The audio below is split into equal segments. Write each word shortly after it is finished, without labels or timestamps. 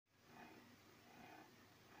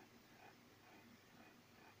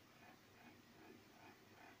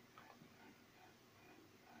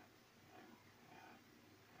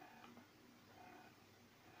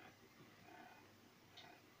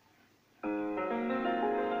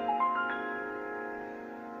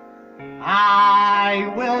I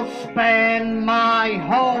will spend my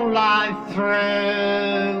whole life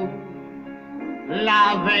through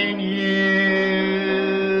loving you,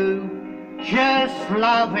 just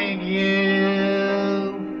loving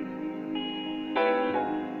you.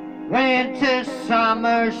 Winter,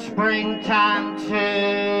 summer, springtime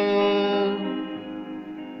too.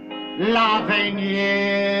 Loving you,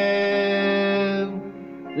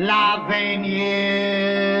 loving you.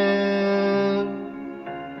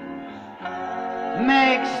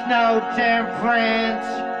 Makes no difference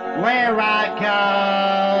where I go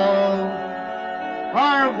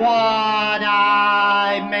or what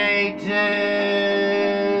I may do.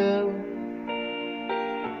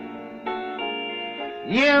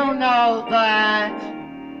 You know that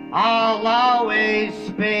I'll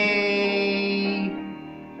always be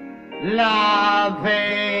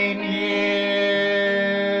loving you,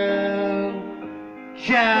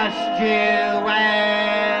 just you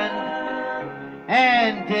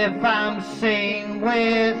and if I'm seen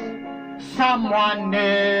with someone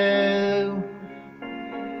new,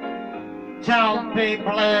 don't be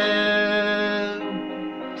blue,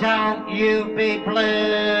 don't you be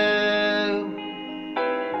blue.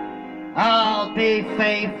 I'll be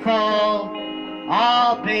faithful,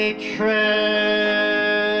 I'll be true,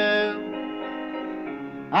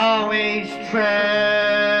 always true,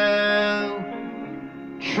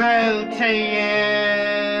 true to you.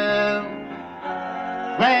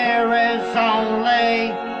 There is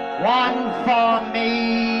only one for me,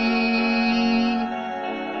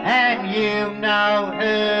 and you know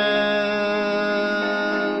who.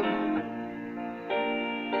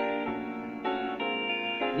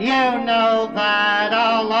 You know that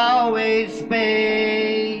I'll always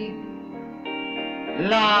be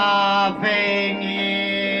loving you.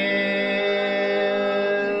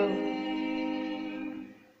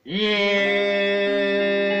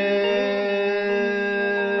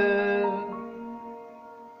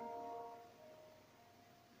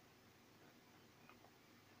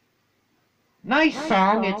 Nice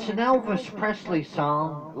song. It's an Elvis Presley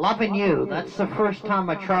song, Loving You. That's the first time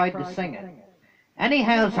I tried to sing it.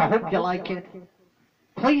 Anyhow, I hope you like it.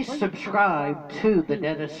 Please subscribe to the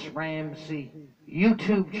Dennis Ramsay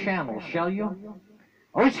YouTube channel, shall you?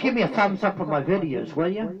 Always give me a thumbs up on my videos, will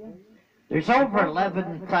you? There's over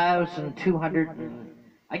 11,200,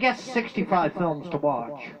 I guess 65 films to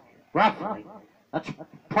watch, roughly. That's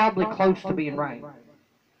probably close to being right.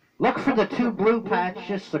 Look for the 2 blue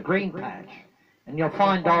patches, the green patch, and you'll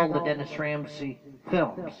find all the Dennis Ramsay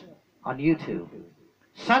films on YouTube.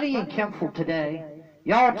 Sunny and Kempful today.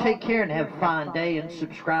 Y'all take care and have a fine day, and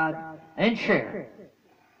subscribe and share.